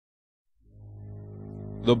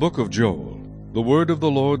The book of Joel. The word of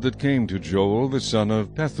the Lord that came to Joel the son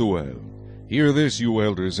of Pethuel. Hear this, you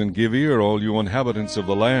elders, and give ear, all you inhabitants of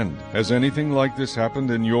the land. Has anything like this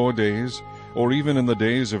happened in your days, or even in the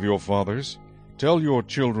days of your fathers? Tell your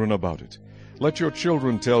children about it. Let your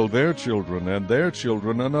children tell their children and their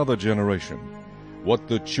children another generation. What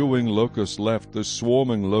the chewing locust left, the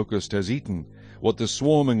swarming locust has eaten. What the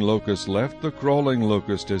swarming locust left, the crawling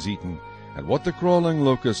locust has eaten. And what the crawling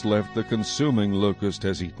locust left, the consuming locust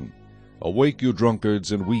has eaten. Awake, you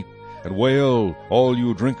drunkards, and weep, and wail, all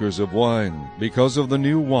you drinkers of wine, because of the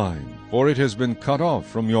new wine, for it has been cut off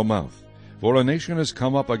from your mouth. For a nation has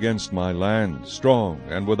come up against my land, strong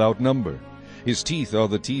and without number. His teeth are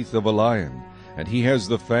the teeth of a lion, and he has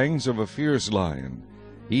the fangs of a fierce lion.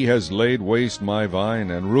 He has laid waste my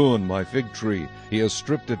vine, and ruined my fig tree. He has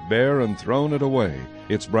stripped it bare, and thrown it away.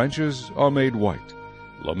 Its branches are made white.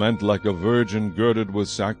 Lament like a virgin girded with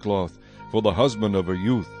sackcloth, for the husband of a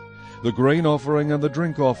youth. The grain offering and the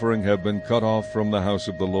drink offering have been cut off from the house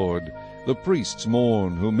of the Lord. The priests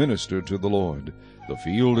mourn who minister to the Lord. The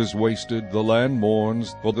field is wasted, the land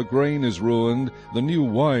mourns, for the grain is ruined, the new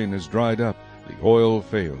wine is dried up, the oil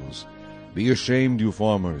fails. Be ashamed, you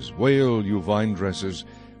farmers, wail, you vine dressers,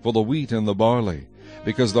 for the wheat and the barley,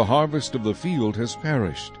 because the harvest of the field has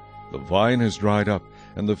perished. The vine has dried up,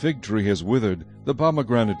 and the fig tree has withered, the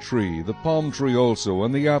pomegranate tree, the palm tree also,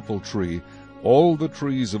 and the apple tree. All the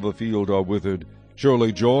trees of the field are withered.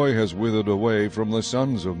 Surely joy has withered away from the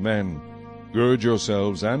sons of men. Gird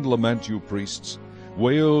yourselves and lament, you priests.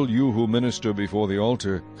 Wail, you who minister before the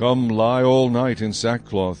altar. Come, lie all night in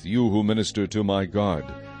sackcloth, you who minister to my God.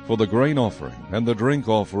 For the grain offering and the drink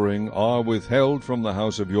offering are withheld from the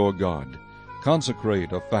house of your God.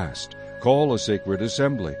 Consecrate a fast. Call a sacred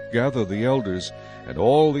assembly, gather the elders, and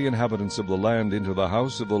all the inhabitants of the land into the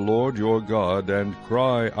house of the Lord your God, and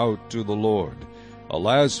cry out to the Lord.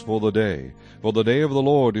 Alas for the day of the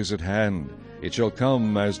Lord is at hand. It shall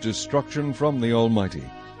come as destruction from the Almighty.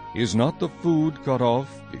 Is not the food cut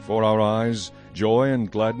off before our eyes, joy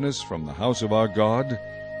and gladness from the house of our God?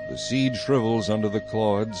 The seed shrivels under the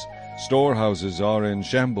clods, storehouses are in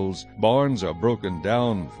shambles, barns are broken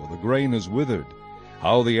down, for the grain is withered.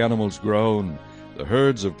 How the animals groan! The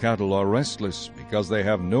herds of cattle are restless, because they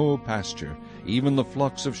have no pasture. Even the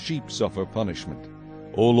flocks of sheep suffer punishment.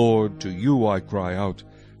 O Lord, to you I cry out,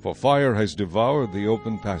 for fire has devoured the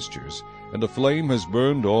open pastures, and a flame has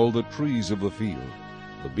burned all the trees of the field.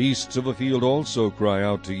 The beasts of the field also cry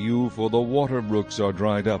out to you, for the water brooks are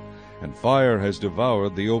dried up, and fire has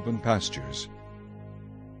devoured the open pastures.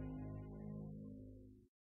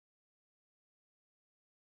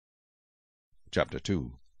 Chapter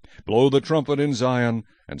 2. Blow the trumpet in Zion,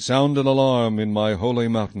 and sound an alarm in my holy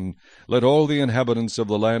mountain. Let all the inhabitants of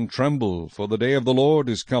the land tremble, for the day of the Lord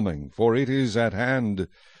is coming, for it is at hand,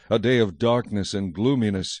 a day of darkness and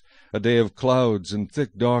gloominess, a day of clouds and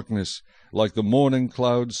thick darkness, like the morning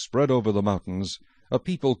clouds spread over the mountains. A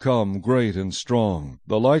people come, great and strong,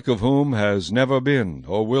 the like of whom has never been,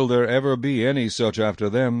 or will there ever be any such after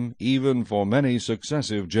them, even for many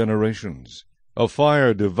successive generations. A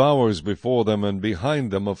fire devours before them, and behind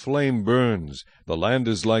them a flame burns. The land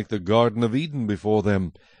is like the Garden of Eden before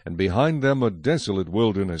them, and behind them a desolate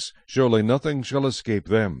wilderness. Surely nothing shall escape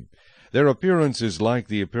them. Their appearance is like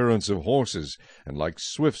the appearance of horses, and like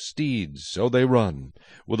swift steeds, so they run.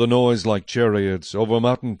 With a noise like chariots, over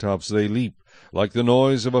mountain tops they leap, like the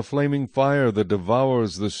noise of a flaming fire that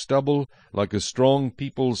devours the stubble, like a strong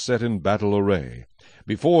people set in battle array.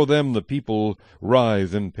 Before them the people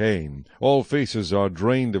writhe in pain. All faces are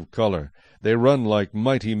drained of color. They run like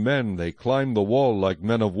mighty men. They climb the wall like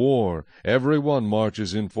men of war. Every one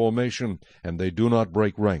marches in formation, and they do not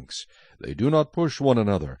break ranks. They do not push one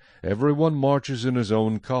another. Every one marches in his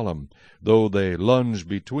own column. Though they lunge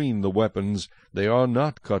between the weapons, they are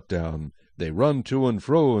not cut down. They run to and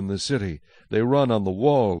fro in the city. They run on the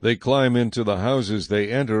wall. They climb into the houses.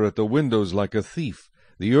 They enter at the windows like a thief.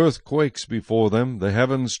 The earth quakes before them, the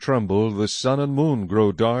heavens tremble, the sun and moon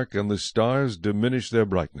grow dark, and the stars diminish their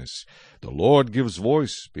brightness. The Lord gives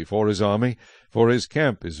voice before his army, for his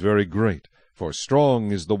camp is very great. For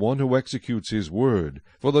strong is the one who executes his word.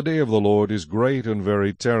 For the day of the Lord is great and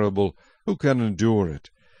very terrible. Who can endure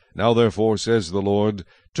it? Now therefore, says the Lord,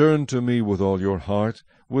 turn to me with all your heart,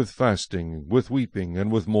 with fasting, with weeping,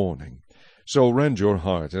 and with mourning. So rend your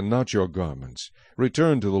heart, and not your garments.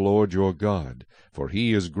 Return to the Lord your God, for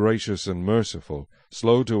he is gracious and merciful,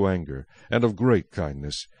 slow to anger, and of great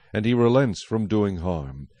kindness, and he relents from doing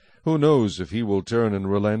harm. Who knows if he will turn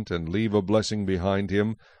and relent, and leave a blessing behind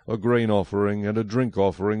him, a grain offering and a drink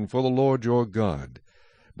offering for the Lord your God?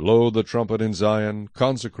 Blow the trumpet in Zion,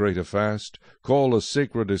 consecrate a fast, call a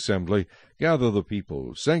sacred assembly, gather the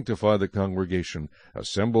people, sanctify the congregation,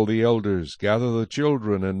 assemble the elders, gather the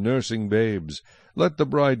children and nursing babes. Let the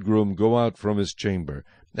bridegroom go out from his chamber,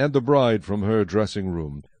 and the bride from her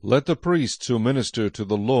dressing-room. Let the priests who minister to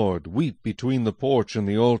the Lord weep between the porch and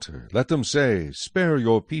the altar. Let them say, Spare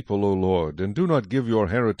your people, O Lord, and do not give your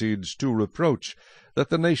heritage to reproach, that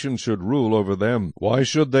the nations should rule over them. Why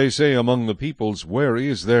should they say among the peoples, Where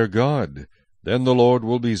is their God? Then the Lord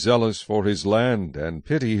will be zealous for his land, and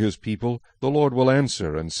pity his people. The Lord will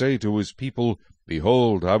answer, and say to his people,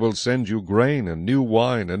 Behold, I will send you grain, and new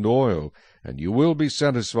wine, and oil, and you will be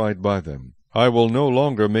satisfied by them. I will no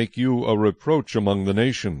longer make you a reproach among the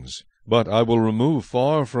nations, but I will remove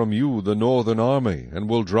far from you the northern army, and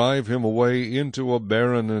will drive him away into a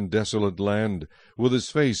barren and desolate land, with his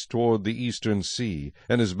face toward the eastern sea,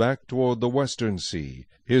 and his back toward the western sea.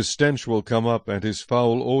 His stench will come up, and his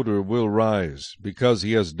foul odor will rise, because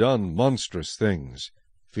he has done monstrous things.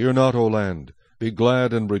 Fear not, O land, be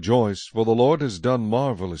glad and rejoice, for the Lord has done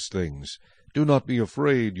marvelous things. Do not be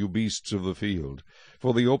afraid, you beasts of the field,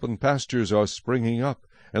 for the open pastures are springing up,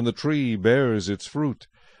 and the tree bears its fruit.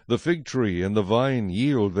 The fig tree and the vine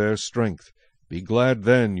yield their strength. Be glad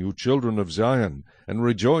then, you children of Zion, and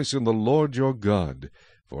rejoice in the Lord your God,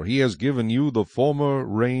 for he has given you the former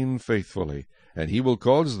rain faithfully, and he will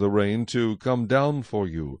cause the rain to come down for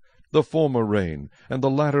you, the former rain, and the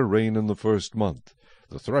latter rain in the first month.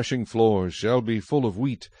 The threshing floors shall be full of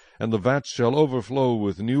wheat, and the vats shall overflow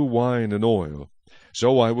with new wine and oil.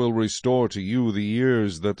 So I will restore to you the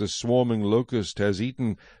years that the swarming locust has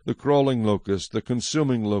eaten, the crawling locust, the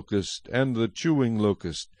consuming locust, and the chewing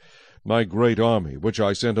locust, my great army which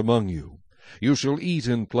I sent among you. You shall eat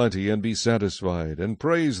in plenty and be satisfied, and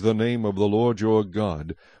praise the name of the Lord your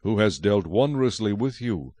God, who has dealt wondrously with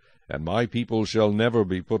you, and my people shall never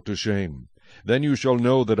be put to shame. Then you shall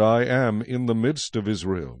know that I am in the midst of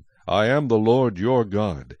Israel. I am the Lord your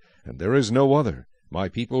God, and there is no other. My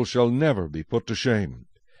people shall never be put to shame.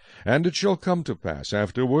 And it shall come to pass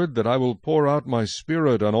afterward that I will pour out my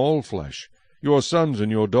Spirit on all flesh. Your sons and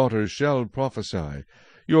your daughters shall prophesy.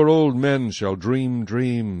 Your old men shall dream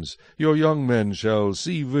dreams. Your young men shall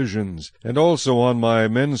see visions. And also on my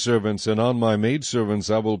menservants and on my maidservants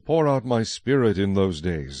I will pour out my Spirit in those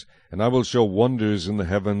days. And I will show wonders in the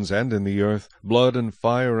heavens and in the earth, blood and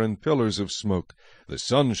fire and pillars of smoke. The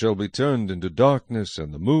sun shall be turned into darkness,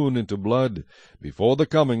 and the moon into blood, before the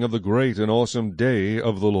coming of the great and awesome day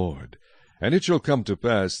of the Lord. And it shall come to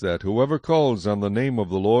pass that whoever calls on the name of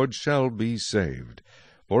the Lord shall be saved.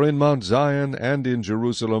 For in Mount Zion and in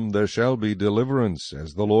Jerusalem there shall be deliverance,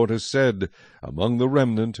 as the Lord has said, among the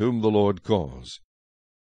remnant whom the Lord calls.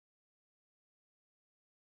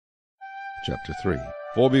 Chapter 3.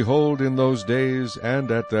 For behold, in those days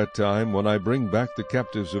and at that time, when I bring back the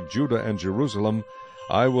captives of Judah and Jerusalem,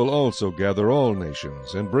 I will also gather all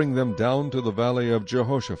nations, and bring them down to the valley of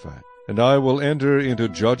Jehoshaphat. And I will enter into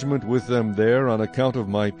judgment with them there on account of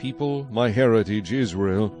my people, my heritage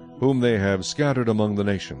Israel, whom they have scattered among the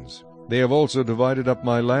nations. They have also divided up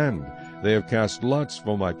my land. They have cast lots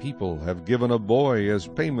for my people, have given a boy as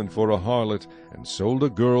payment for a harlot, and sold a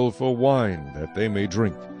girl for wine, that they may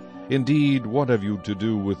drink. Indeed, what have you to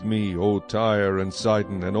do with me, O Tyre and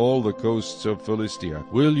Sidon, and all the coasts of Philistia?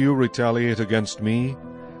 Will you retaliate against me?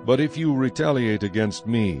 But if you retaliate against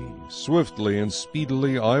me, swiftly and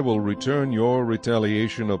speedily I will return your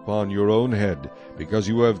retaliation upon your own head, because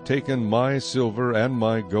you have taken my silver and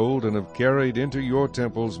my gold, and have carried into your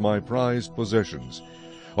temples my prized possessions.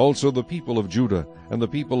 Also the people of Judah and the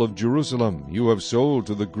people of Jerusalem you have sold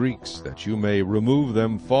to the Greeks, that you may remove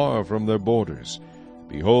them far from their borders.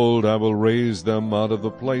 Behold, I will raise them out of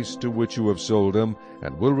the place to which you have sold them,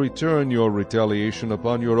 and will return your retaliation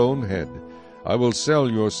upon your own head. I will sell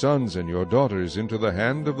your sons and your daughters into the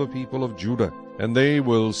hand of the people of Judah, and they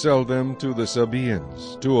will sell them to the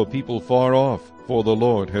Sabaeans, to a people far off, for the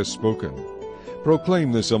Lord has spoken.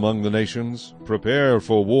 Proclaim this among the nations. Prepare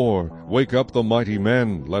for war. Wake up the mighty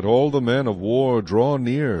men. Let all the men of war draw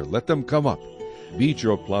near. Let them come up. Beat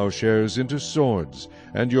your plowshares into swords,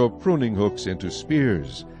 and your pruning hooks into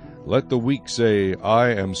spears. Let the weak say, I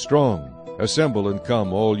am strong. Assemble and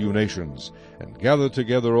come, all you nations, and gather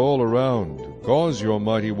together all around. Cause your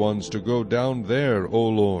mighty ones to go down there, O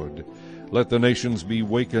Lord. Let the nations be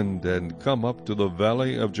wakened, and come up to the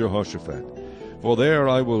valley of Jehoshaphat. For there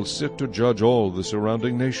I will sit to judge all the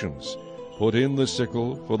surrounding nations. Put in the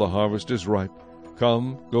sickle, for the harvest is ripe.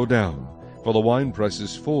 Come, go down. For the winepress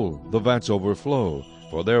is full, the vats overflow,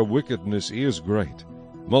 for their wickedness is great.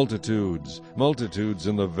 Multitudes, multitudes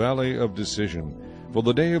in the valley of decision. For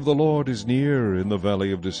the day of the Lord is near in the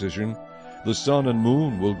valley of decision. The sun and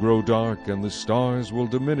moon will grow dark, and the stars will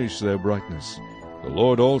diminish their brightness. The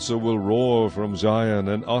Lord also will roar from Zion,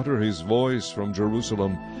 and utter his voice from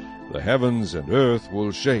Jerusalem. The heavens and earth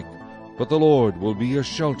will shake, but the Lord will be a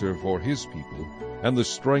shelter for his people, and the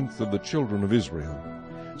strength of the children of Israel.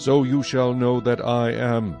 So you shall know that I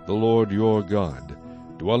am the Lord your God,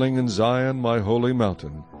 dwelling in Zion my holy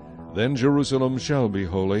mountain. Then Jerusalem shall be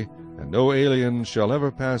holy, and no alien shall ever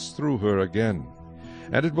pass through her again.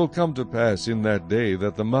 And it will come to pass in that day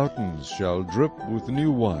that the mountains shall drip with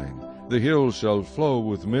new wine, the hills shall flow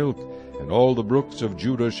with milk, and all the brooks of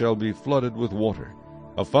Judah shall be flooded with water.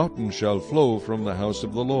 A fountain shall flow from the house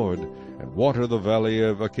of the Lord, and water the valley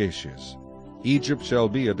of acacias. Egypt shall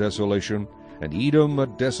be a desolation, and Edom a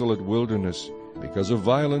desolate wilderness, because of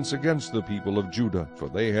violence against the people of Judah, for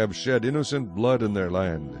they have shed innocent blood in their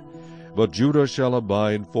land. But Judah shall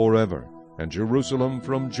abide forever, and Jerusalem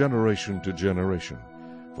from generation to generation.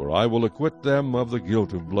 For I will acquit them of the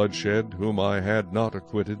guilt of bloodshed, whom I had not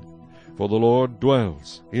acquitted. For the Lord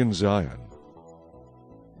dwells in Zion.